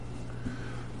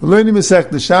We're learning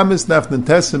Masech the Shabbos, Daf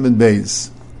Netesim and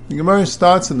Beis. The Gemara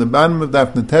starts in the bottom of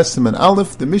Daf Netesim and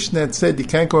Aleph. The Mishnah had said you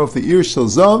can't go off the Eir Shel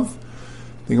Zav.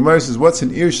 The Gemara says, what's an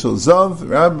Eir Shel Zav?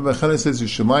 Rabbi Bechana says,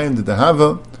 Yerushalayim de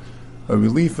Dahava, a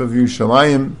relief of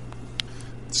Yerushalayim,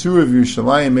 tzur of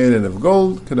Yerushalayim made out of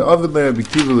gold, kada avad le Rabbi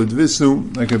Kiva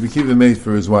ledvisu, like Rabbi Kiva made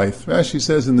for his wife. Rashi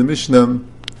says in the Mishnah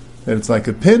that it's like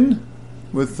a pin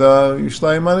with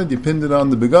Yerushalayim on it. You pinned it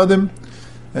on the begadim.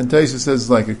 And Taisa says it's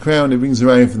like a crown. It brings a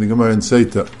raya from the Gemara in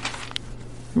Seita.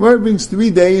 Gemara brings 3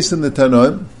 days in the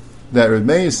Tanah that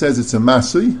Rabbi says it's a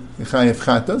masui, a chayev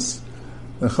chatas.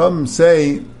 The Chum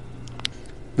say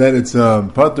that it's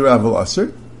a pater avol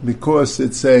aser because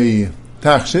it's a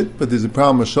tachshit, but there's a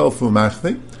problem with shalfu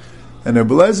machvi. And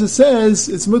Rabbi Lezer says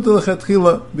it's mutar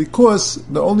lechatchila because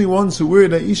the only ones who wear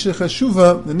it are isha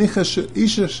chashuva, the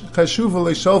isha chashuva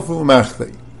le shalfu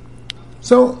machvi.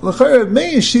 So, l'chayr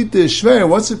mei yishit shver.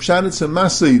 What's the pshat? It's a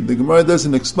masui. The Gemara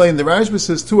doesn't explain. The Rashba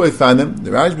says two eifanim. The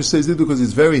Rashba says it because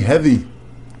it's very heavy.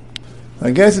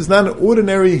 I guess it's not an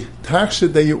ordinary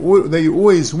tachshit that you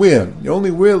always wear. You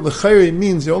only wear l'chayr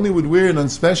means you only would wear it on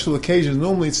special occasions.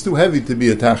 Normally, it's too heavy to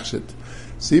be a tachshit.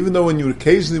 So, even though when you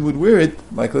occasionally would wear it,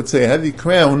 like let's say a heavy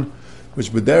crown,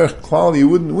 which b'derech klal you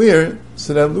wouldn't wear,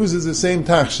 so that loses the same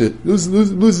tachshit,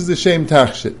 loses the same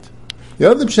tachshit. The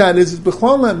other pshat is it's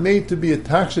b'chlal not made to be a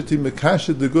tachshit to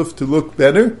mekashet the guf to look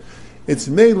better. It's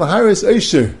made laharis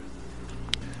eisher.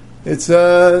 It's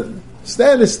a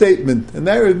status statement, and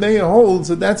that Rabbi holds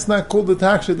that that's not called a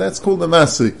tachshit, that's called a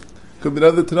masui. Could be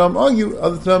other Tanam argue.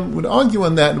 Other Tanam would argue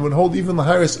on that and would hold even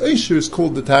laharis eisher is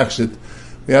called the tachshit.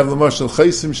 We have the mashal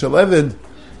chaysim shalevid,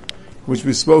 which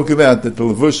we spoke about, that the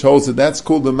levush holds that that's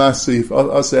called the masui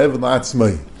for us evan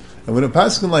la'atzmai. And when a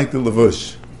paskin like the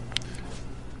levush.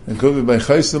 And could be by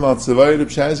Chaysim al Tzavayir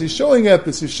Pshaz, he's showing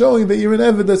epis, he's showing that you're an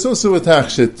Eved, that's also a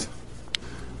tachshit.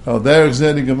 Al Derek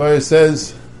Zed, Gemara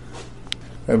says,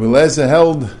 Rabbi Lezer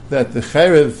held that the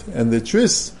cherev and the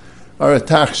tris are a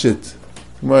tachshit.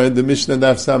 Gemara, the Mishnah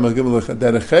Daf Samach Gimel,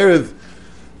 that a cherev,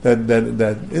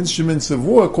 that instruments of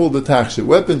war are called a tachshit,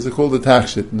 weapons are called a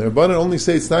tachshit. And the Rabbanan only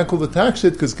say it's not called a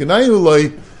tachshit because Kenayu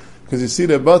Loi, because you see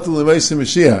the Batal L'Meisa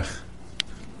Mashiach.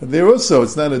 But there also,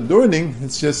 it's not adorning,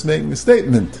 it's just making a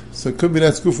statement. So it could be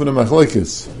that's Kufan and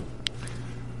Machlokes.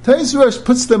 Taisrash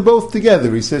puts them both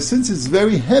together. He says, since it's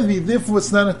very heavy, therefore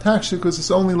it's not a tachshit because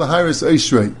it's only Lahiris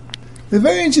Eishrei. The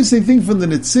very interesting thing from the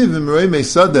Netziv in Merei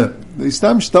Meisada, the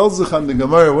Istam Shtalzach on the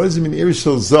Gemara, what does it mean, Ir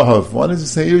Shel Zahav? Why does it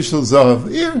say Ir Shel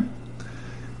Zahav? Ir.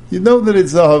 You know that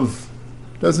it's Zahav.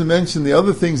 Doesn't mention the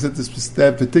other things that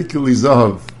particularly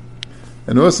Zahav.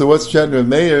 And also, what's Chatner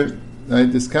Meir?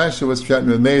 This kasha was chatting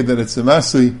with Meir that it's a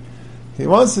masui. He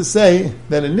wants to say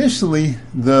that initially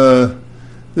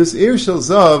this Ir Shel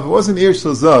Zav wasn't Ir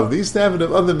Shel Zav. They used to have it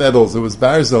of other metals. It was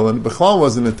Barzel, and Bechal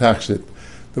wasn't a tachshit.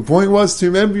 The point was to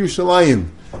remember Yerushalayim.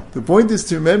 The point is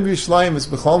to remember Yerushalayim is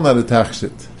Bechal not a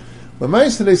tachshit. But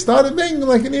Ma'aseh, they started making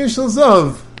like an Ir Shel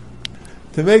Zav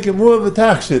to make it more of a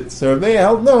tachshit. So Rabbi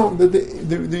held no that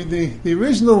the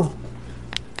original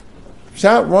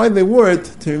shout why they wore it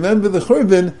to remember the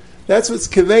Churban. That's what's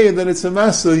kaveya, that it's a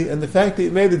masui, and the fact that he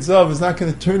made it zav is not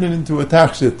going to turn it into a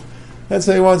tachshit. That's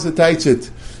how he wants to teach it.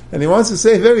 And he wants to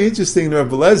say, very interesting to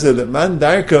Rabbi Lezer, that man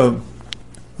darka,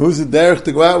 who's a derech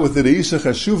to go out with it, isha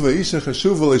chashuva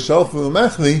le'shalfu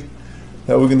u'machli,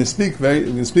 that we're going to speak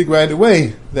right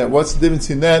away, that what's the difference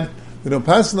in that? We don't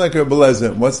pass like Rabbi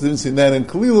Lezer. What's the difference in that and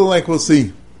Kalila, like we'll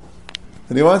see.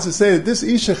 And he wants to say that this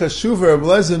isha chashuva Rabbi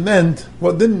Lezer meant,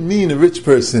 what didn't mean a rich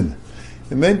person.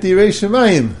 It meant the Yirei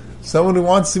Shemayim. Someone who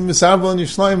wants to misabel on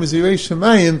Yerushalayim is Yirei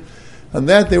Shemayim, and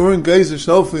that they weren't Geizer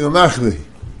Shalfi or Machli.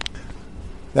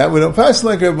 That we don't pass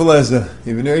like Rabbi Lezer.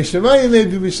 Even Yirei Shemayim may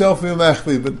be Shalfi or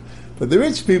Machli, but the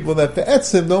rich people that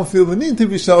be'etzim don't feel the need to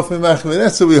be Shalfi or Machli,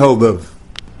 that's what we hold of.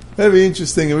 Very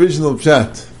interesting original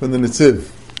pshat from the Netziv.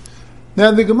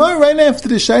 Now the Gemara right after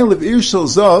the Shail of Ir Shel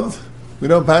Zav, we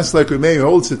don't pass like Rabbi who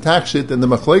holds the tachshit and the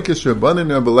Machlokes Rabbanan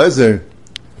and Rabbi Lezer.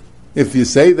 If you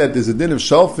say that there's a din of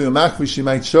shalfi or machvi, she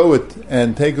might show it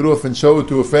and take it off and show it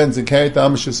to her friends and carry it to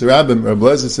Amishus Rabbim. Rabbi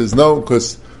Lezer says no,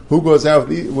 because who goes out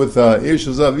with Ir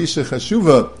Shel Zav, Isha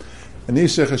Chashuva, and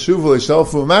Isha Chashuva is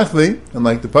shalfi or machvi, and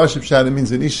like the Pashup Shad, it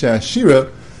means an Isha Ashira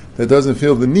that doesn't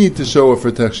feel the need to show her for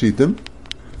Takshitim.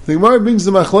 The Gemara brings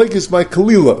the Machlokes by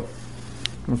Kalila.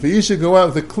 If the Isha go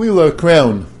out with a Kalila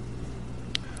crown,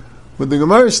 when the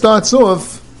Gemara starts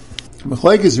off,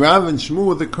 Machlokes Rav and Shmuel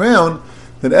with the crown,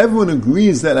 that everyone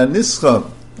agrees that anischa,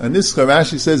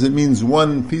 Rashi says it means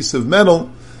one piece of metal,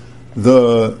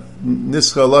 the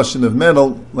nischa lashon of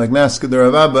metal, like Naska de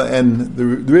Ravaba, and the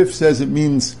Rif says it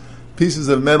means pieces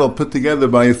of metal put together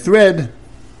by a thread.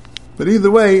 But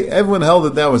either way, everyone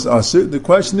held that was asur. The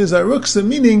question is aruksa,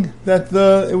 meaning that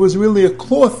it was really a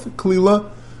cloth klila,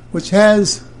 which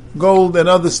has gold and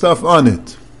other stuff on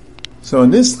it. So a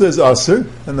nischa is asur,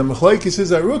 and the machlokes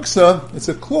is aruksa, it's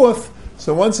a cloth.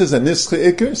 So one says a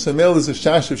nischa ikr, so male is a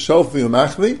shash of shalfi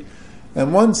umachli,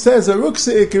 and one says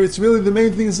aruksa ikr, it's really the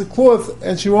main thing is the cloth,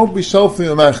 and she won't be shalfi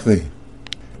umachli.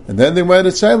 And then they might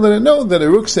have child let it know that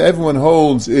aruksa everyone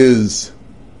holds is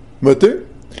mutter,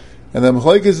 and the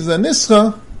machlokes is a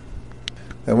nischa,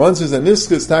 and one says a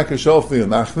nischa is taka shalfi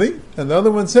umachli, and the other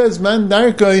one says man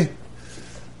darkai,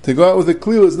 to go out with a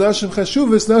klil is nashim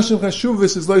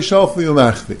chashuvus is loy shalfi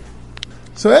umachli.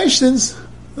 So Ashton's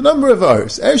a number of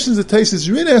hours. Ashton's a taste is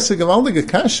really as a gavaldig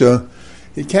akasha.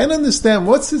 He can't understand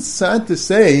what's it sad to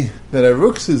say that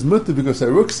aruksa is mutter because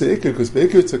aruksa ikar, because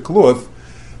ikar it's a cloth.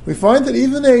 We find that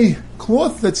even a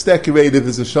cloth that's decorated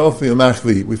is a shalfi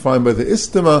umachli. We find by the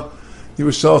istama you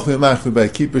were shalfi umachli, by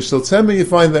keeper shiltzema you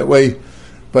find that way,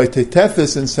 by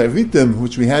tetefes and sarvitim,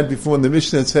 which we had before in the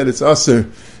Mishnah, it said it's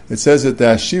asur. It says that the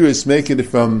ashiris make it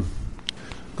from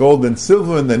gold and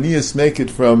silver, and the niyas make it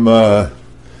from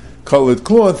colored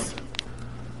cloth.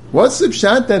 What's the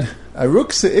pshat that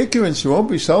aruksa ikar and she won't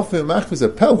be shalfi umachli is a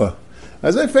pella?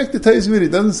 As I fact the Tayzmid, it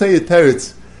doesn't say a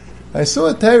teretz. I saw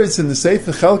a teretz in the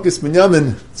Sefer Chalkis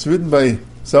Minyamin. It's written by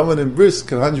someone in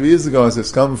Brisk 100 years ago, as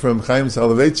it's come from Chaim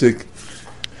Soloveitchik.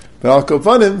 But Al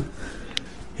Kopanim,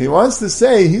 he wants to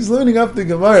say, he's learning up the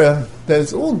Gemara, that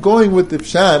it's all going with the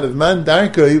pshat of man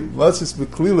darkei lasis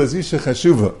b'klila zisha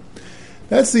chashuva.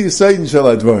 That's the Yisayim Shal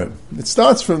Advarim. It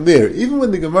starts from there. Even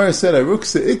when the Gemara said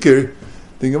aruksa ikir,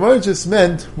 the Gemara just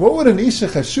meant, what would an isha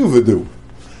chashuva do?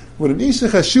 Would an isha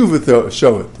chashuva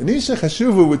show it? An isha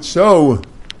chashuva would show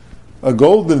a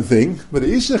golden thing, but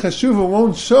the isha chashuva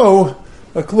won't show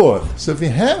a cloth. So if you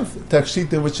have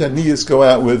takshitim which aniyas go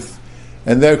out with,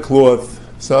 and their cloth,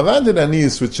 so avadid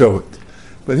aniyas would show it.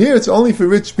 But here it's only for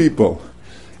rich people.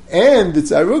 And it's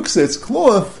aruksa, it's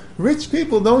cloth. Rich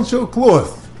people don't show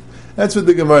cloth. That's what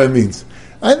the Gemara means.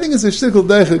 I think it's a shtickle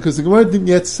deicha, because the Gemara didn't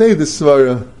yet say the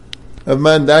svara of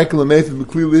man darkel ameifid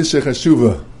b'klil isha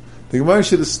chashuva. The Gemara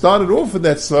should have started off with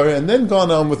that svara, and then gone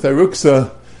on with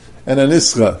aruksa and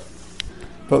anisra.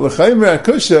 But l'chaymer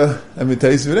akusha, I mean,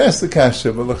 Taiz v'nes the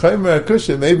kasha, but l'chaymer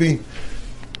akusha, maybe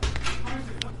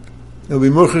it'll be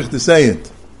murchich to say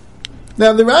it.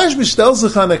 Now, the Rashba tells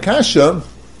sich on a kasha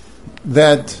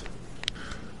that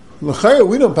l'chayr,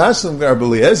 we don't pass on Rabbi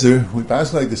Eliezer, we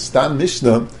pass like the Stam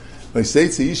Mishnah, like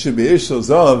Seitzi Isha Be'er Shel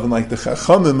Zav, and like the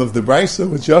Chachamim of the Brisa,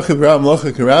 which Yachiv Ram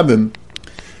Locha Karabim,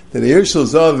 that Eir Shel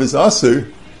Zav is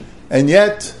Asur, and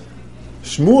yet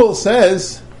Shmuel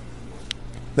says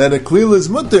that a klil is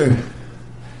mutter.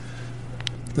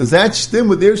 Does that stem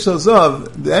with Eir Shel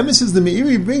Zav? The emissaries the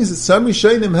Meiri brings that some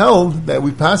Rishonim held that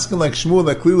we pass like Shmuel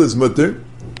that klil is mutter,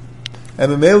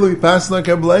 and the Mele we pass like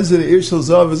Rabbi Eliezer that Eir Shel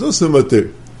Zav is also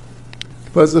mutter.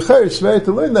 But it's schwer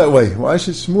to learn that way. Why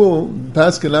should Shmuel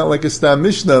pass not like a Stam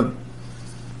Mishnah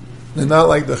and not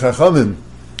like the Chachamim?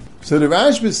 So the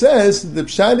Rashba says the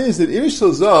pshat is that Eir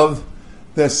Shel Zav,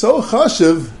 they're so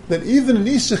chashuv that even an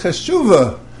Isha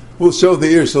Chashuva will show the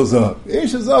Eir Shel Zav. Eir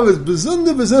Shel Zav is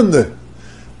bezunder.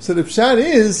 So the pshat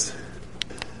is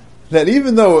that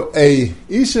even though a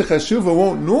Isha Chashuva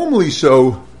won't normally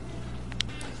show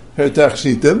her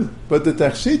tachshitim, but the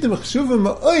tachshitim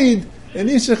chashuva ma'oid, an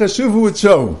Isha Chashuva would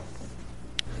show.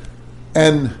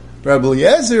 And Rabbi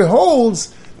Eliezer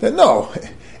holds that no,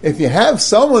 if you have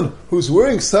someone who's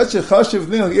wearing such a chashuv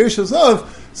thing like Eir Shel Zav,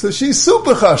 so she's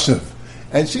super chashuv.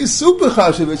 And she's super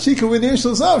chashuv, and she can win Eir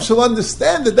Shel Zav, she'll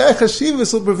understand that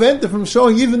chashivas will prevent her from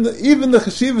showing even the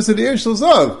chashivas of the Eir Shel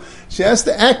Zav. She has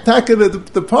to act taka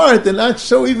the part and not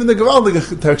show even the gavaldig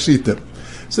takshitim.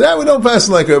 So that we don't pass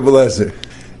like Rabbi Eliezer.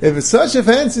 If it's such a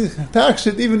fancy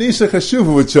takshit, even Isha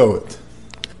Chashuva would show it.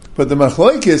 But the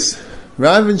machlokes,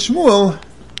 Rav and Shmuel,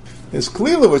 is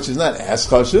klila, which is not as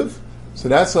chashuv. So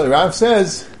that's why Rav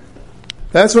says,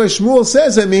 that's why Shmuel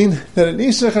says, that an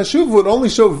Isha Chashuva would only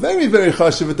show very, very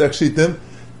chashuv at takshitim.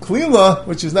 Klila,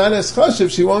 which is not as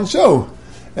chashuv, she won't show.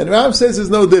 And Rav says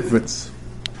there's no difference.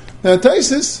 Now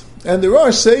Taisus and the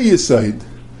Rosh say Yisayid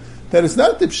that it's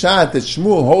not the pshat that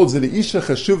Shmuel holds that the Isha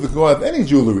Chashuva can go have any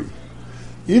jewelry.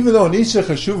 Even though an Isha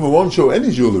Chashuva won't show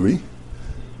any jewelry,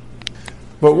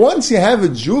 but once you have a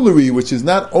jewelry which is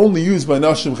not only used by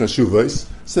Nashim Chashuvas,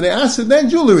 so they asked it then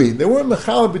jewelry. They weren't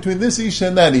mechala between this Isha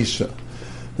and that Isha.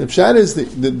 The pshat is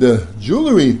the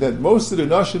jewelry that most of the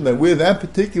Nashim that wear that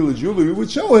particular jewelry would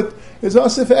show it is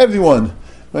also for everyone.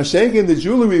 Mashiach, the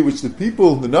jewelry which the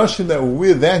Nashim that will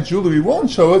wear that jewelry won't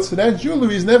show it, so that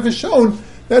jewelry is never shown,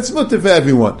 that's mutter for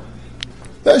everyone.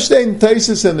 Vashtain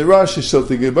Taisus and the Rosh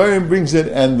Shilti Gebarim brings it,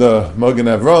 and the Magen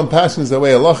Avraham passes the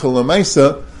way Halacha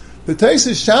L'Maisa. The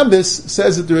Taisus Shabbos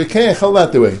says that the Rekeach held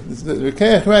that the way. The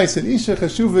Rekeach writes that Isha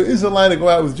Chashuva is allowed to go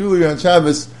out with jewelry on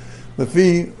Shabbos,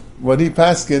 Lefi what he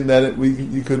paskin that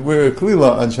you could wear a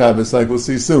klila on Shabbos, like we'll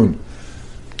see soon.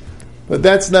 But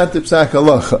that's not the Psak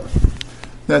Halacha.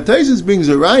 Now Taisus brings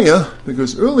a raya,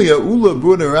 because earlier Ula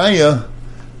brought a raya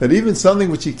that even something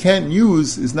which you can't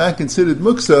use is not considered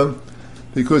muksa,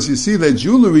 because you see that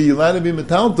jewelry you're allowed to be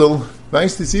metaltal,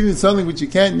 Vaistis, even something which you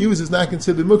can't use is not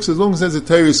considered muksa as long as it has a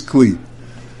teres kli.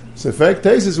 So in fact,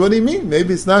 Taisus, what do you mean?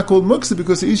 Maybe it's not called muksa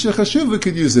because the Isha Chashuva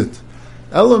could use it.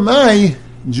 Elamai,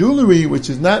 jewelry which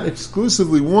is not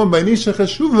exclusively worn by Isha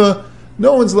Chashuva,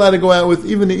 no one's allowed to go out with,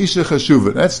 even the Isha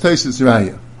Chashuva. That's Taisus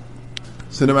Raya.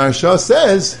 So the Maharsha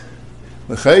says,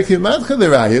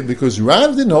 because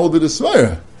Rav didn't hold it a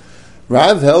svara.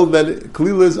 Rav held that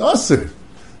klila is aser.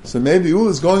 So maybe Ula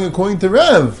is going according to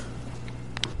Rav.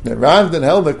 That Rav that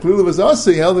held that klila was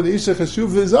aser, he held that Isha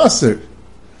Chashuva is aser.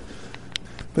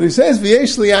 But he says,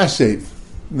 V'yesh li yashev.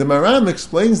 The Maram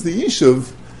explains the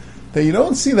Yishuv that you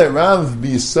don't see that Rav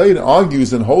B'Yisayid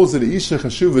argues and holds that the Isha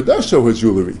Chashuva does show her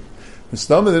jewelry.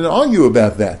 Mistama didn't argue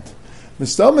about that.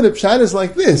 Mistama the Pshat is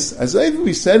like this. As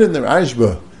we said in the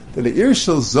Rashba, that the Ir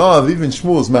Shel Zav, even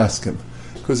Shmuel's maskim,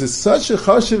 because it's such a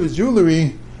chashuv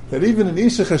jewelry that even an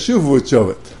Isha Chashuva would show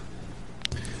it.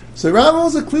 So Rav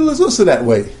holds the klila is also that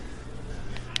way.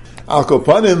 Al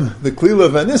Kopanim, the klila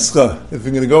of Anischa, if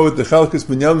you're going to go with the Chalkus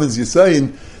Binyamin's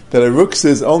Yisayin, that a ruksa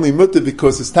is only mutter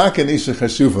because it's taken Isha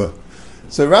Chashuva.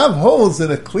 So Rav holds that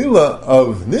a klila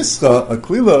of Nischa, a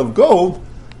klila of gold,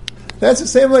 that's the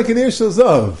same like an Ir Shel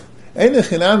Zav. Ein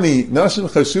Echinami, Nashim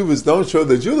Chashuvas don't show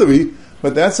the jewelry,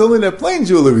 but that's only their plain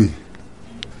jewelry.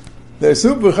 Their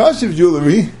super chashuv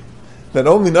jewelry, that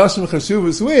only Nashim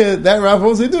Chashuvas wear, that Rav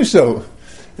holds they do show.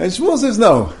 And Shmuel says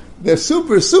no. Their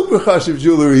super chashuv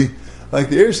jewelry, like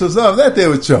the Ir Shel Zav, that they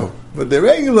would show. But the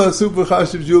regular super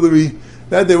chashuv jewelry,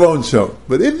 that they won't show.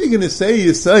 But if you're going to say,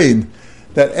 you're saying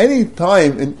that any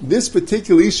time in this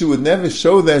particular issue would never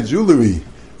show that jewelry, it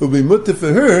would be mutter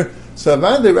for her, so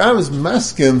Avad the Rav is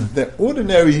maskim that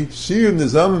ordinary shiur,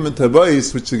 nizamim, and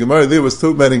tabayis, which the Gemara there was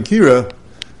talking about in Kira,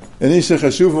 and Isha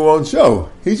Chashuva won't show.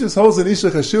 He just holds an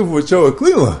Isha Chashuva would show a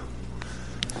klila.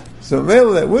 So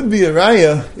Mela, that would be a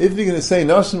raya, if you're going to say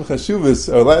Nashim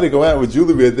Chashuvas are allowed to go out with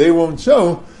jewelry that they won't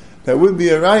show, that would be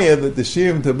a raya that the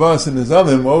shiur, tabas, and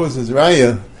nizamim always is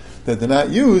raya that they're not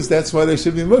used, that's why they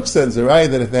should be muksa. It's a raya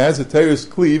that if it has a teres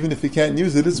kli, even if you can't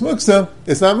use it, it's muksa.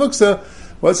 It's not muksa.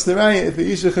 What's the raya? If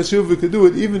the Isha Chashuva could do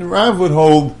it, even Rav would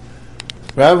hold.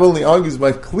 Rav only argues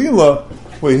by klila,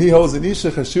 where he holds an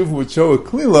Isha Chashuva would show a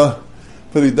klila,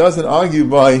 but he doesn't argue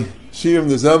by shiur,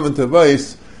 nizam, and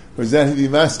tavais, where that he'd be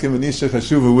maskim and Isha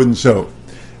Chashuva wouldn't show.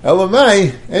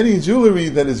 Elamai, any jewelry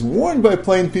that is worn by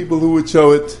plain people who would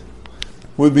show it,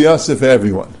 would be asif for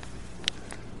everyone.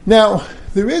 Now,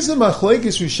 there is a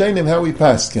machlekes Rishonim how we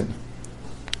paskin.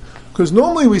 Because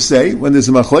normally we say, when there's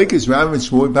a machlekes Rav and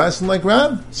Shmuel, we paskin like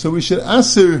Rav, so we should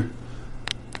asir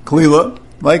klila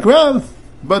like Rav,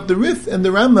 but the Rif and the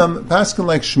Rambam paskin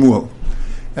like Shmuel.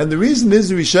 And the reason is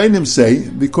the Rishonim say,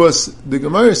 because the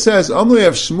Gemara says, Amlu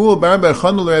Rav Shmuel bar bar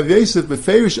Chanul Rav Yosef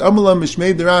beferish Amalam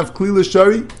mishmei the Rav klila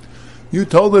shari. You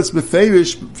told us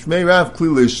beferish mishmei Rav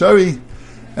klila shari.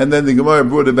 And then the Gemara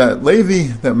brought about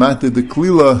Levi, that mattered the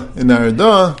klila in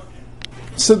Aradah.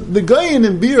 So the guy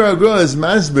in Bir Agra is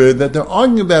masber that they're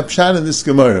arguing about Pshat in this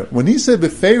Gemara. When he said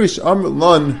beferish Amr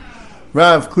Lon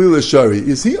Rav klila shari,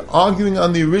 is he arguing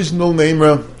on the original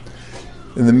Nemra?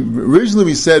 And originally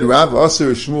we said Rav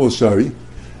Aser Shmuel Shari,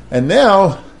 and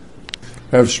now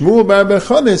Rav Shmuel Bar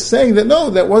Bechana is saying that no,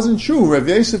 that wasn't true. Rav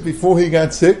Yosef, before he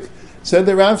got sick, said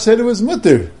that Rav said it was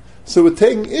mutter. So we're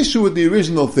taking issue with the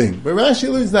original thing. But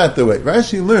Rashi learns not the way.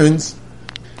 Rashi learns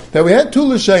that we had two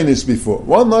Lashonos before.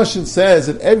 One Lashon says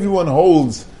that everyone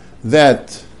holds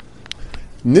that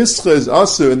Nischa is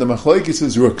Aser and the Machlokes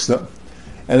is Ruksa.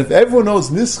 And if everyone holds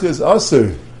Nischa is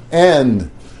Aser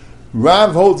and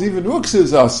Rav holds even Ruksa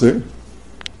is Aser,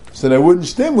 so that wouldn't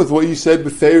stem with what you said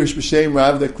beferish b'shem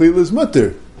Rav that klila is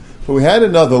mutter. But we had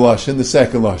another Lashon, the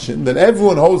second Lashon, that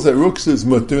everyone holds that Ruksa is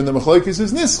mutter and the Machlokes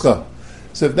is Nischa.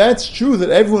 So if that's true that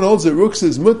everyone holds that Ruksa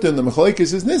is mutter and the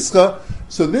Machlokes is Nischa,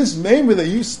 so this member that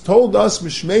you told us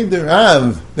Mishmei the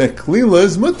Rav that klila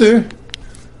is mutter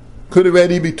could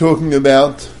already be talking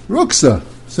about Ruksa.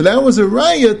 So that was a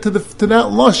raya to that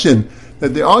Lashon,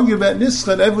 that they argue about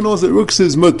Nischa and everyone knows that Ruksa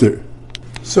is mutter.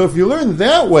 So if you learn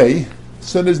that way,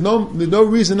 so there's no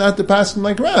reason not to pass him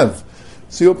like Rav.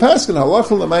 So you'll pass him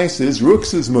halacha l'maisa is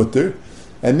Ruksa is mutter,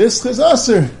 and nischa is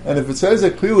aser. And if it says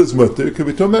that klila is mutter, it could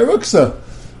be talking about ruksa.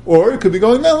 Or it could be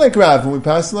going down like Rav, and we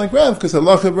pass it like Rav, because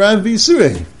halacha of Rav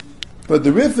v'yisurei. But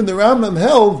the Rif and the Rambam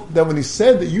held that when he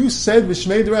said that you said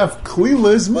v'shmei Rav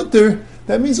klila is mutter,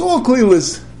 that means all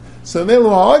klilas. So they were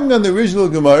arguing on the original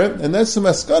Gemara, and that's the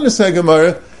Maskanas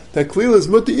Gemara, that klila is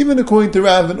mutter, even according to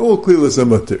Rav, and all klilas are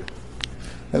mutter.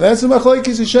 And that's the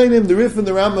Machlokes Rishonim, the Rif and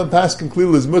the Rambam paskin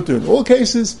klila is mutter in all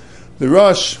cases. The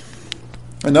Rosh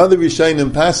and other Rishonim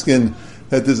paskin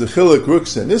that there's a chiluk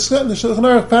ruksa and nischa, and the Shulchan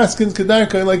Aruch paskins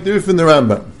kedarka like the Rif and the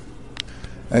Rambam.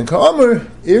 And ka'amar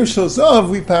ir shel zav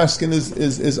we paskin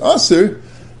is aser,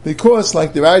 because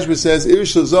like the Rashba says ir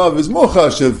shel zav is more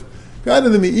chashiv. God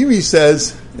of the Meiri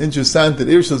says interesting that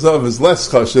ir shel zav is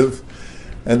less chashiv,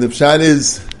 and the pshat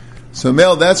is so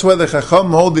male. That's why the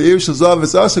Chacham hold the ir shel zav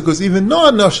is aser, because even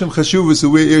non-nashim chashuvas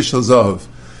who wear ir shel zav.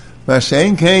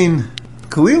 Mashain kain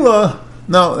kalila.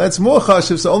 No, that's more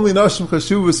chashiv, so only Nashim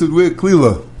Chashuvas would wear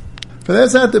klila. But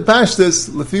that's not the pashtas,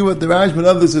 lefi what the Rajman and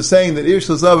others are saying, that Ir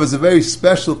Shel Zav is a very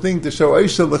special thing to show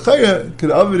Aisha l'chaya,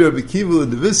 could avid Rabbi Kiva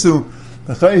l'devisu,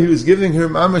 l'chaya he was giving her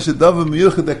mamash a dava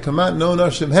miyuchad that kamat no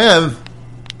Nashim have.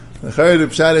 L'chaya the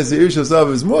pshat is the Ir Shel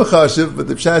Zav is more chashiv, but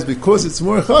the pshat is because it's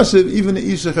more chashiv, even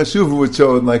the Isha Chashuva would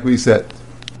show it like we said.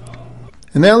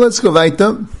 And now let's go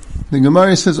weiter. The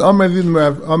Gemara says, Amar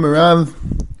Rav,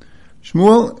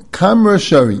 Shmuel, Kamra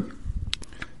Shari.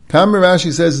 Kamra,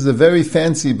 Rashi says, is a very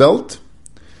fancy belt.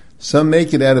 Some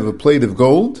make it out of a plate of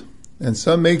gold, and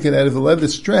some make it out of a leather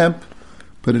strap,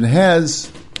 but it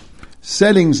has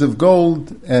settings of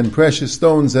gold and precious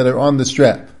stones that are on the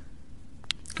strap.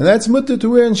 And that's mutter to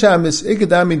wear in Shabbos,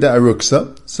 Ikadami da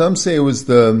Aruksa. Some say it was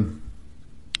the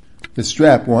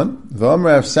strap one.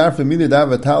 V'amrav Safra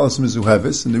Midadav Talis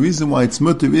Mizuhevis. And the reason why it's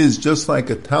mutter is just like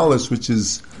a talis which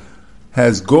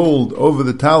has gold over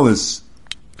the talis,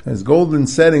 has golden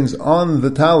settings on the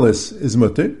talis, is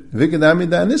mutter. Vikadami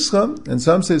da nischa, and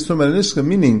some say it's from a nischa,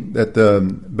 meaning that the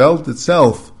belt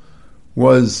itself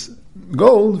was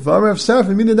gold. V'amrav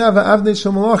Safra Midadav Avnei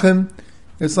Shel Malachim.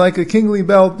 It's like a kingly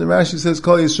belt. The Rashi says,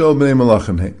 Kol Yisrael b'nei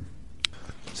Malachim he.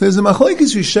 So there's a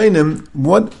Machlokes Rishonim.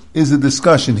 What is the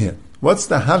discussion here? What's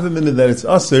the havamina that it's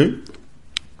aser,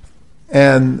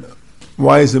 and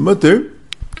why is it mutter?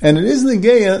 And it is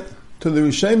negeya to the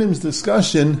Rishonim's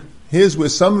discussion. Here's where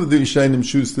some of the Rishonim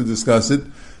choose to discuss it.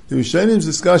 The Rishonim's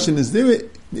discussion is the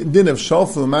din of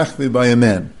shalfa machve by a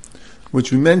man,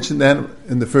 which we mentioned that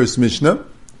in the first Mishnah.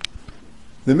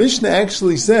 The Mishnah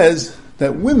actually says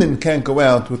that women can't go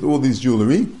out with all these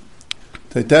jewelry,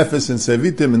 Taitefes and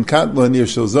Sevitim and Katla and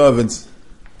Yirshel Zav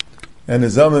and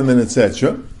Azamim and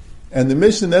etc. And the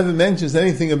Mishnah never mentions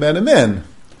anything about a man.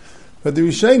 But the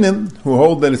Rishonim, who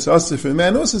hold that it's asur for a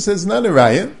man, also says not a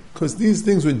raya, because these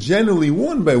things were generally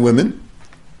worn by women.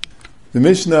 The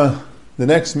Mishnah, the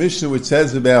next Mishnah, which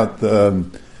says about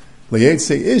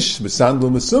Leyetze Ish,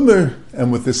 B'sandal Mesummer,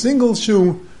 and with a single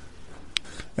shoe,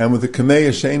 and with the Kameya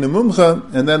Sheina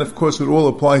Mumcha, and that of course would all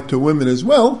apply to women as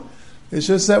well. It's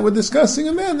just that we're discussing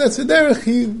a man. That's a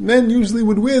derech. Men usually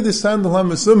would wear this sandal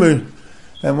HaMesummer,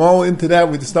 and all into that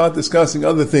we start discussing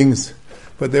other things,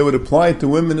 but they would apply to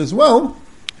women as well.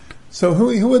 So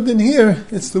who would then hear?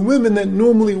 It's the women that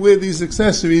normally wear these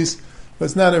accessories, but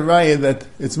it's not a raya that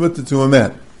it's mutter to a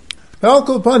man.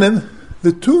 Upon him,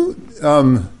 the two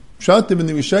shatim in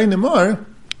the Rishonim are,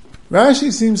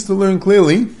 Rashi seems to learn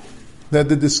clearly that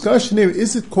the discussion here,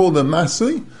 is it called a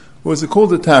masui, or is it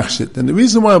called a tachshit? And the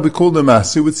reason why it would be called a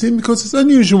masui would seem because it's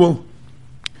unusual.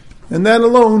 And that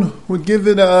alone would give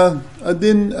it a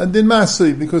din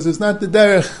masui, because it's not the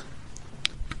derech.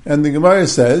 And the Gemara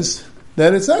says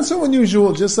that it's not so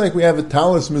unusual, just like we have a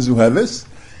talis mezuheves,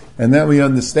 and that we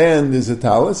understand is a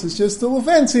talis, it's just a little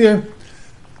fancier.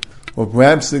 Or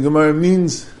perhaps the Gemara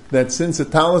means that since a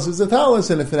talis is a talis,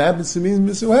 and if it happens to mean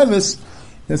mezuheves,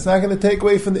 it's not going to take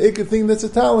away from the ikka thing that's a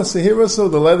talis. So here also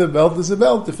the leather belt is a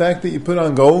belt. The fact that you put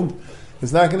on gold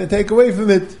is not going to take away from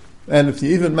it. And if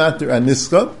you even matter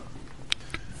anischa,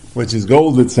 which is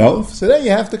gold itself, so then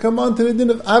you have to come on to the din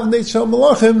of avnei shel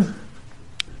malachim,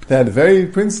 that very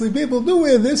princely people do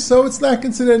wear this, so it's not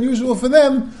considered unusual for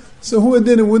them. So who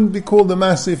then it wouldn't be called a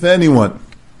masri for anyone.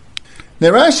 Now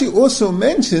Rashi also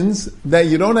mentions that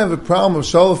you don't have a problem of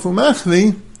shalafu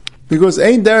machvi, because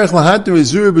ein derech lahater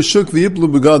izur b'shuk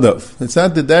v'yiplu b'gadav. It's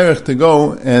not the derech to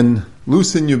go and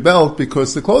loosen your belt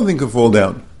because the clothing could fall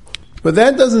down. But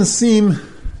that doesn't seem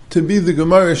to be the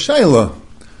Gemara Shaila,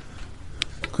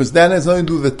 because that has nothing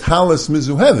to do with the talis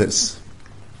mizuhevis.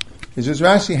 It's just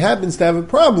Rashi happens to have a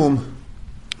problem.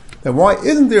 Then why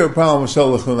isn't there a problem with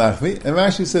shalach v'machvi? And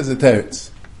Rashi says a teretz.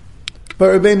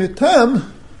 But Rabbeinu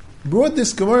Tam brought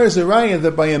this Gemara as a raya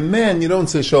that by a man you don't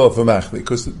say shalom v'machli,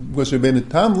 because Rabbeinu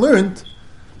Tam learned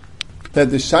that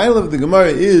the shaila of the Gemara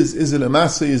is it a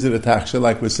masa, is it a taksha,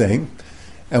 like we're saying.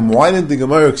 And why did the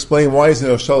Gemara explain why is it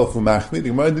a shalom v'machli? The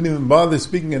Gemara didn't even bother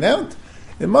speaking it out.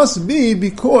 It must be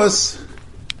because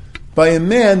by a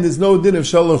man there's no din of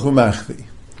shalom v'machli.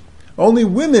 Only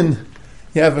women,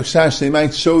 you have a shash, they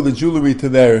might show the jewelry to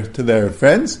their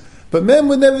friends, but men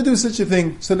would never do such a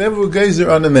thing, so never would gazer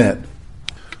on a man.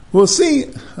 We'll see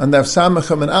on Daf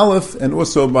Samacham and Aleph, and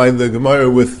also by the Gemara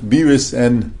with Biris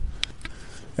and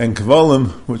Kavalim,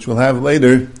 which we'll have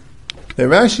later, that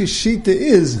Rashi's shita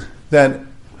is that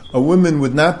a woman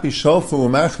would not be shalfu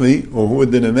umachli, or who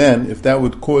would than a man, if that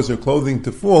would cause her clothing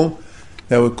to fall,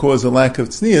 that would cause a lack of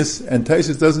tznius, and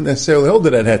Taisus doesn't necessarily hold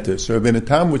it at heter. So Rabbeinu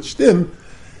Tam with shtim,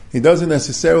 he doesn't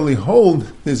necessarily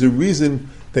hold there's a reason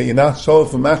that you're not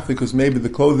shalfu umachli because maybe the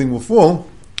clothing will fall,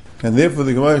 and therefore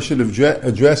the Gemara should have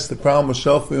addressed the problem of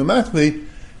shalfu umachli,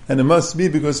 and it must be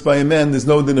because by a man there's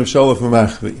no din of shalfu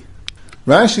umachli.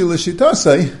 Rashi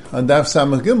l'shitasai on Daf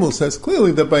Samach Gimel says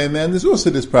clearly that by a man there's also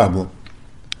this problem.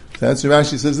 So that's what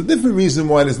Rashi says a different reason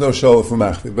why there's no shalom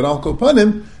v'machli. But Al Kol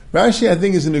Panim, Rashi I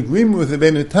think is in agreement with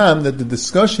Rabbeinu Tam that the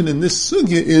discussion in this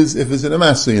sugya is if it's an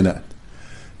amasa or not.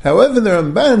 However, the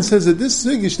Ramban says that this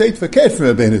sugya state fakir from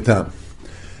Rabbeinu Tam.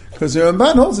 Because the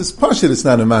Ramban holds it's pashut, it's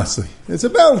not a masli. It's a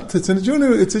belt, it's a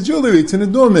jewelry, it's an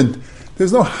adornment.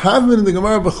 There's no havman in the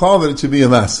Gemara B'chal that it should be a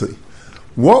masli.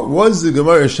 What was the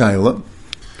Gemara Shaila?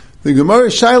 The Gemara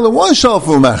Shaila was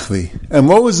shalfu machli. And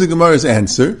what was the Gemara's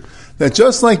answer? That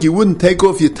just like you wouldn't take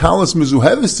off your talis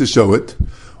mezuhevis to show it,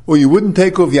 or you wouldn't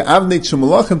take off your avnei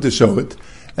shemalachim to show it,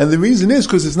 and the reason is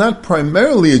because it's not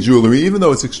primarily a jewelry, even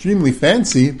though it's extremely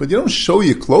fancy, but you don't show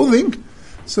your clothing.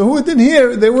 So who didn't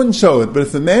hear, they wouldn't show it. But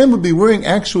if the man would be wearing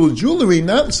actual jewelry,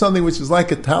 not something which is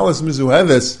like a talis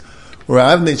mizuheves or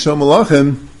avnei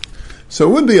shemalachim, so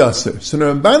it would be aser. So the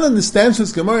Ramban understands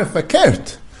this Gemara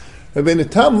fakert. Rabbeinu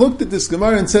Tam looked at this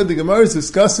Gemara and said the Gemara is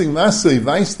discussing masay,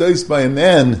 vice dois by a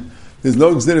man, there's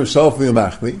no gzir of shalfi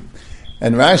umachli.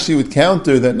 And Rashi would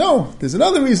counter that no, there's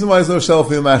another reason why there's no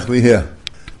shalfi umachli here.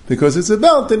 Because it's a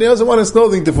belt and he doesn't want his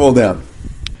clothing to fall down.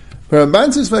 But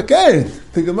Ramban says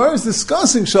fakert, the Gemara is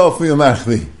discussing shalfi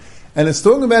umachli. And it's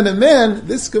talking about a man,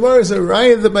 this Gemara is a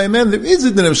raya that by a man there is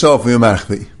a din of shalfi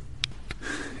umachli.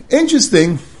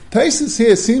 Interesting. Taisus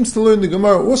here seems to learn the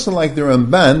Gemara also like the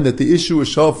Ramban, that the issue is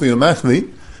shalfi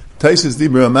umachli. Taisus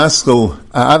dibra maskel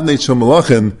avnei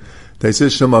shomalachim.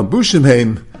 Taisus shama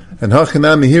bushimheim. And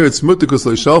hachanami here it's mutikus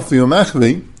lo shalfi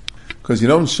umachli, because you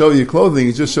don't show your clothing,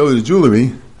 you just show the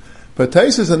jewelry. But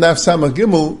Taisus and Daf Samach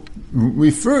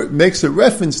Gimel makes a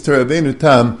reference to Rabbeinu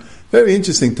Tam. Very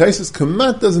interesting. Taisus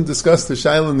Kamat doesn't discuss the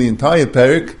shaila in the entire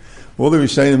parak. All the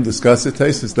Rishonim discuss it.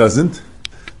 Taisus doesn't.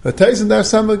 But Taisus Daf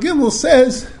Samach Gimel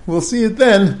says, we'll see it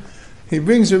then, he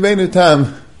brings Rabbeinu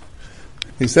Tam,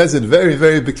 he says it very,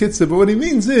 very bekitza, but what he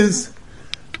means is,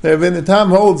 that Rabbeinu Tam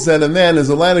holds that a man is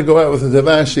allowed to go out with a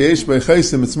davar sheyesh by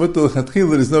chaysim, it's mutal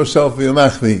chatchila, there's no shalfi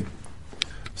umachli.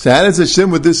 So how does it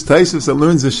shim with this Taisus that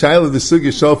learns the shaila of the sugya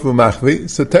shalfi umachli?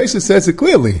 So Taisus says it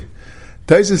clearly.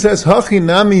 Taisus says, hachi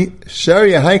nami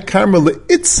shari hai karma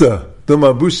le'itza,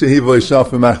 duma busha hiva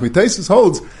shalfi umachli. Taisus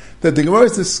holds that the Gemara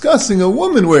is discussing a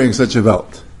woman wearing such a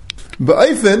belt. But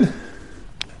Eifin,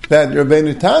 that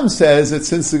Rabbeinu Tam says that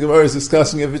since the Gemara is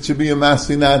discussing if it should be a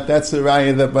masli not, that's a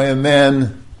raya that by a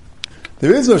man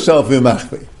there is no shalfi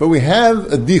umachli. But we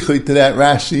have a dichay to that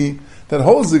Rashi that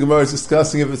holds the Gemara is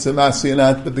discussing if it's a masli or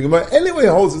not, but the Gemara anyway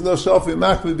holds there's no shalfi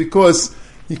umachli because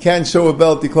you can't show a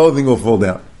belt, the clothing will fall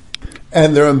down.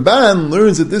 And the Ramban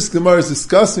learns that this Gemara is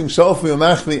discussing shalfi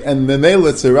umachli, and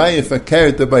memela it's a raya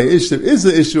fakert that by ish there is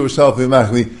an issue of shalfi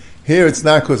umachli. Here it's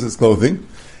not because it's clothing.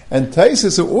 And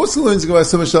Taisus, who also learns about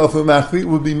some shalfi umachli,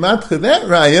 would be matcha that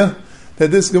raya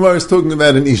that this Gemara is talking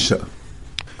about an isha.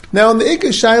 Now, in the Ikka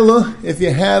Shaila, if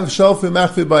you have shalfi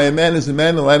umachli by a man, is a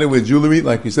man allowed to wear jewelry?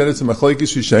 Like we said, it's a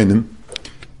machlokes Rishonim.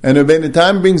 And Rabbeinu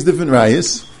Tam brings different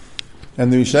rayas,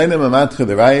 and the Rishonim are matcha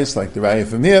the rayas, like the raya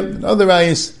from here, and other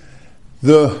rayas.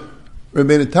 The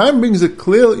Rabbeinu Tam brings a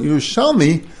clear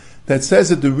Yerushalmi that says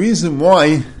that the reason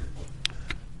why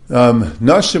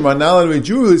Nashim are not allowed to wear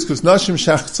jewelry is because Nashim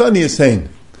shachtzani is saying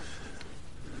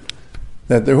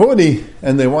that they're horny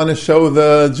and they want to show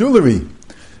the jewelry.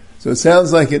 So it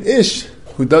sounds like an ish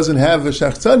who doesn't have a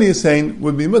shachtzani is saying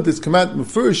would be mutter. It's come out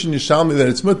first in Yerushalmi that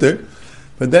it's mutter,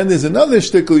 but then there's another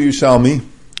shtickle Yerushalmi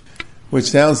which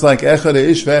sounds like echad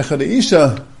ish ve'echad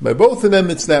isha. By both of them,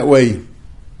 it's that way.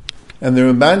 And the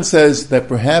Ramban says that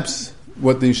perhaps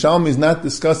what the Yishalmi is not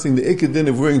discussing the ikadin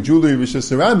of wearing jewelry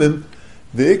v'shas harabim,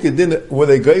 the ikadin where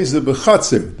they gaze the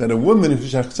bechatzer, that a woman, if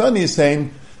Shachtzani is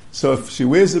saying, so if she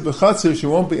wears the bechatzer, she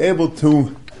won't be able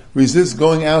to resist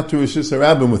going out to Rosh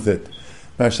Hashanah with it.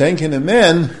 Mashenkin, a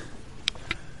man,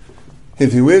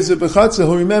 if he wears a bechatzer,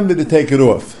 he'll remember to take it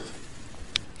off.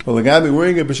 Well, the guy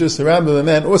wearing a Rosh Hashanah, the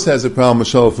man also has a problem with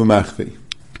shalaf u'machvi.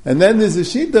 And then there's the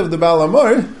sheet of the Baal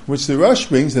Amor, which the Rosh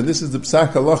brings, and this is the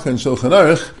Psak Halacha in Shulchan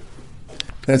Aruch,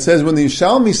 that says when the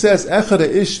Yerushalmi says Echad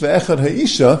ha'ish ve'echad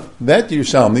ha'isha, that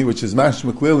Yerushalmi, which is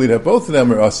mashma clearly that both of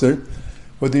them are aser,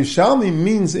 what the Yerushalmi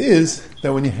means is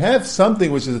that when you have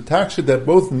something which is a taksha that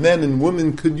both men and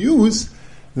women could use,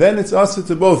 then it's aser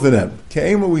to both of them.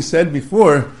 Came what we said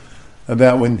before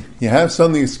about when you have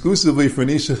something exclusively for an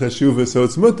isha chashuva, so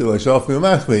it's mutter, like shalaf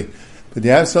u'machvi. But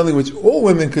you have something which all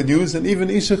women could use, and even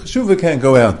Isha Cheshuva can't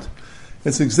go out.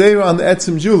 It's Xera on the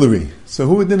Etzim jewelry. So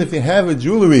who would then, if you have a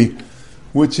jewelry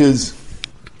which is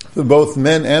for both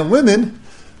men and women,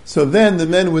 so then the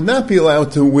men would not be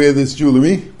allowed to wear this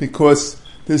jewelry, because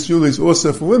this jewelry is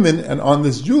also for women, and on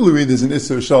this jewelry there's an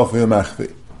Isser Shalf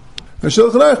V'Yamachvi. Now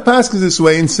Shulchan Aruch passes this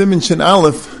way in Siman Shin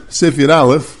Aleph, Sif Yud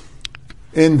Aleph.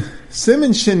 In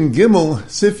Siman Shin Gimel,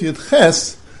 Sif Yud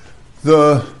Ches,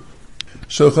 the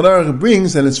Shulchan Aruch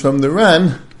brings, and it's from the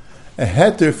Ran, a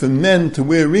heter for men to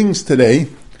wear rings today,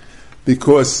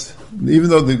 because even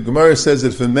though the Gemara says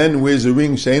that if a man wears a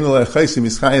ring, she'ein alei chaysim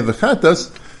ischayev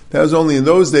v'chatas, that was only in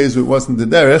those days where it wasn't the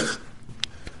derech,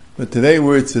 but today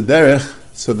where it's a derech,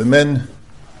 so the men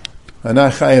are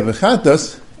not chayev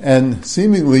v'chatas, and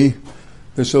seemingly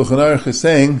the Shulchan Aruch is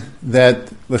saying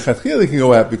that l'chatchila can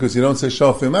go out, because you don't say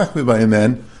shalf v'machmi by a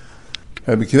man.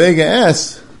 Rabbi Kiva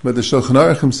asks, but the Shulchan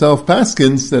Aruch himself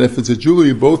paskins that if it's a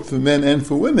jewelry both for men and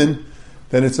for women,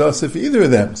 then it's also for either of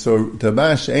them. So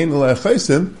tabash ein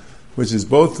l'achaisim, which is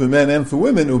both for men and for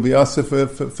women, will be also for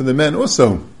the men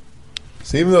also.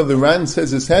 So even though the Ran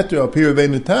says it's heter al pi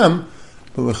Rabbeinu Tam,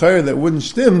 but l'chayr that wouldn't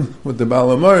stim with the Baal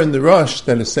Amar and the Rosh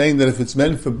that is saying that if it's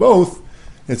meant for both,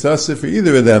 it's also for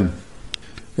either of them.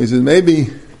 He says maybe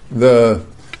the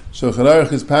Shulchan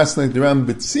Aruch is passing like the Ram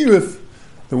B'tzirif,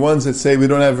 the ones that say we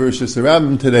don't have Rosh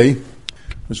Hashanah today,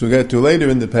 which we'll get to later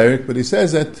in the parak, but he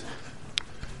says that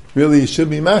really you should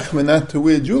be machmir not to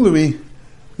wear jewelry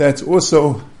that's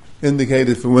also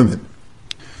indicated for women.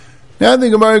 Now the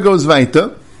Gemara goes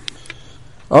weiter.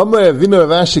 Could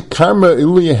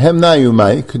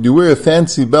you wear a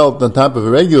fancy belt on top of a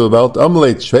regular belt?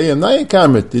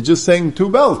 You're just saying two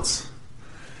belts.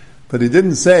 But he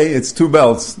didn't say it's two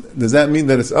belts. Does that mean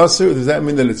that it's asur, or does that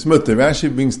mean that it's mutter?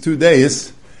 Rashi brings 2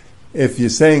 days. If you're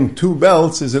saying two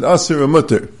belts, is it asur or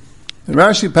mutter? And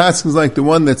Rashi passes like the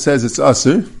one that says it's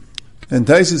asur. And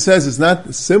Taisa says it's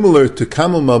not similar to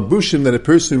kamal malbushim that a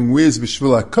person wears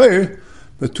b'shvul hakayr,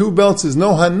 but two belts is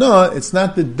no hana, it's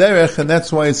not the derech, and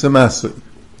that's why it's a masur.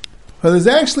 Well, there's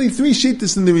actually 3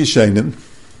 shittas in the Rishonim.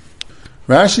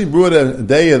 Rashi brought a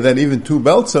daya that even two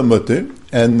belts are mutter,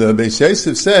 and Beis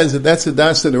Yosef says that that's a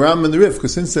das of the Ram and the Rif,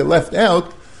 because since they left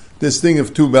out this thing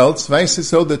of two belts, Vaisa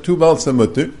so that two belts are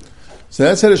mutter. So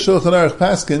that's how the Shulchan Aruch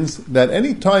paskins, that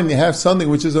any time you have something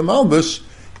which is a malbush,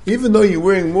 even though you're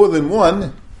wearing more than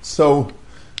one, so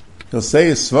he'll say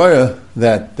a svara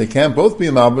that they can't both be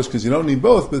a malbush because you don't need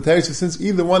both, but the Torah, since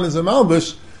either one is a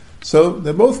malbush, so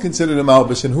they're both considered a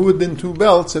malbush, and who would then two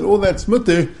belts, and all that's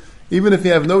mutter, even if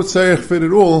you have no tzarech for it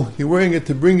at all, you're wearing it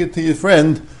to bring it to your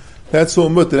friend, that's all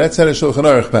mutter, that's how the Shulchan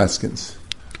Aruch paskins.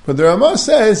 But the Ramah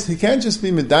says, he can't just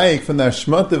be medayik from the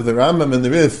Hashmat of the Rambam and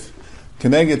the Rif,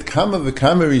 Keneged kama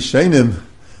v'kama rishonim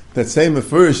that say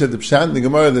mefurish at the Pshat in the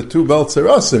Gemara that two belts are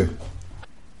aser.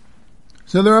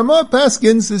 So the Ramah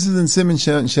paskins, this is in Siman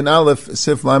Shin Aleph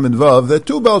Sif Lam and Vav, that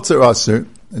two belts are aser.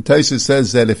 And Taisa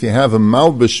says that if you have a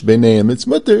malbush b'neim, it's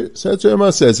mutter. So that's what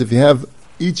Ramah says. If you have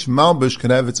each malbush can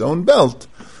have its own belt,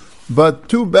 but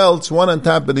two belts, one on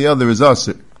top of the other, is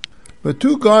aser. But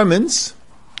two garments,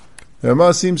 the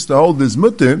Ramah seems to hold is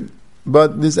mutter.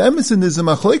 But there's emes and there's a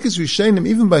machlekes rishonim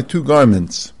even by two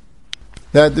garments.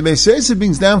 That the Beis Yosef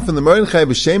brings down from the Mordechai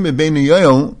b'shem beinu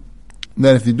yoel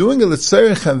that if you're doing a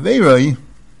l'tzarech haveiroi,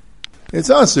 it's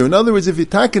aser. In other words, if you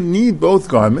need both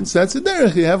garments, that's a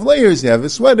derech. You have layers. You have a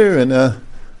sweater and a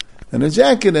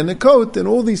jacket and a coat, and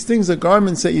all these things are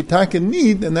garments that you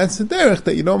need, and that's the derech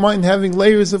that you don't mind having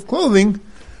layers of clothing.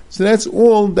 So that's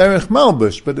all derech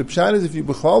malbush. But the pshat is if you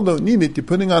b'chal don't need it, you're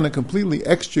putting on a completely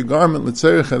extra garment,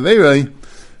 l'tzarech haveiroi,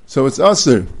 so it's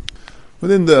aser.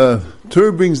 Within the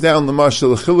Tur brings down the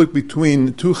mashal chiluk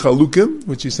between two chalukim,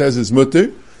 which he says is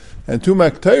mutter, and two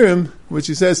maktarim, which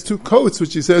he says two coats,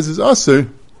 which he says is aser,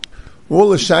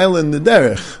 all a shaila in the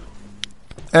derech.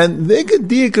 And the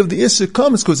diak of the Isser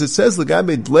comes because it says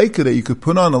l'gabe dleika that you could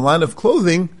put on a lot of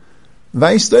clothing,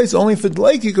 Vaistais, only for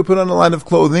dleika you could put on a lot of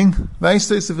clothing.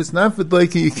 Vaistais, if it's not for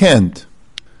dleika, you can't.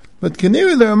 But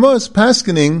Kanira, there are most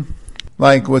paskening,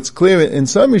 like what's clear in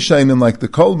some Rishonim, like the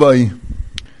Kolbai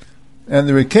and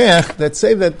the Rikeach, that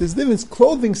say that there's difference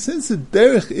clothing, since the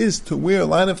derech is to wear a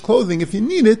lot of clothing if you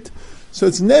need it, so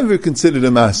it's never considered a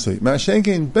masui. Mashenke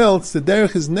in belts, the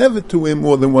derech is never to wear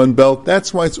more than one belt,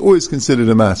 that's why it's always considered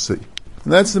a masui.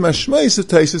 And that's the mashmeis of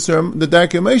Taisus, or the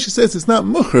Darkei Moshe says it's not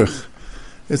muchrich.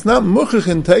 It's not muchrich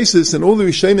in Taisus, and all the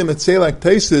Rishonim that say like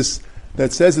Taisus,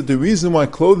 that says that the reason why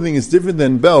clothing is different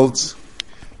than belts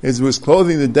is with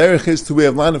clothing, the derech is to wear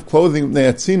a lot of clothing,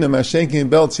 ne'atzina, mashenki in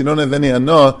belts, you don't have any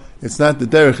anah, it's not the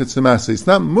derech, it's the masay. It's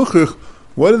not muchrich.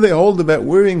 What do they hold about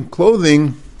wearing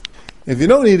clothing if you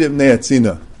don't need it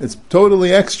ne'atzina? It's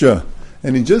totally extra,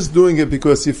 and you're just doing it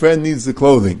because your friend needs the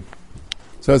clothing.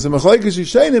 So it's a machlekes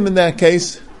yishayim in that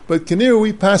case, but Kanir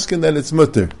we paskin that it's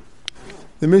mutter.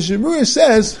 The Mishnah Berurah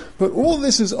says, but all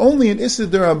this is only an issa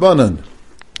derabanan.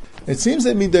 It seems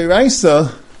that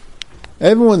midiraisa,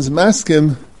 everyone's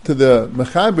maskim to the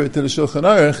mechaber, to the Shulchan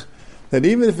Aruch, that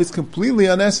even if it's completely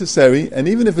unnecessary, and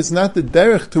even if it's not the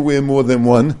derech to wear more than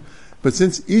one, but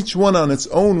since each one on its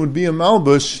own would be a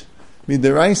malbush,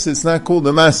 midiraisa, it's not called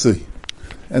a masui.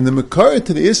 And the makar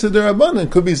to the Issa Derabanan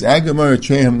could be Agamar or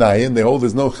Trehem Dayan. They hold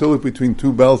there's no chiluk between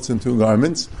two belts and two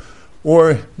garments.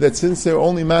 Or that since they're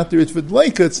only matter for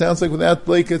dleika, it sounds like without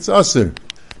dleika it's aser.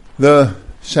 The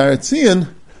Sharatzian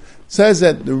says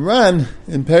that the Ran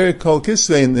in Perik Kol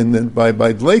Kisvei, by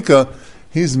dleika,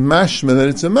 he's mashma that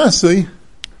it's a masui.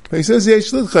 But he says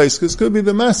yesh lidchais, because it could be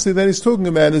the masui that he's talking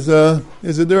about is a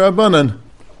Derabanan.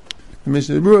 The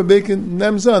Mishnah Berurah Bacon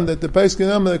Nemzan that the Paiskin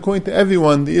Amma, according to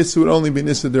everyone, the Issa would only be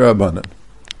Issa Derabanan.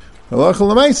 Halacha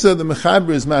L'maisa, the Mechaber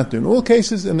is matter in all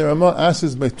cases, and the Ramah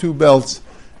asks by two belts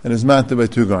and is matter by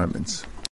two garments.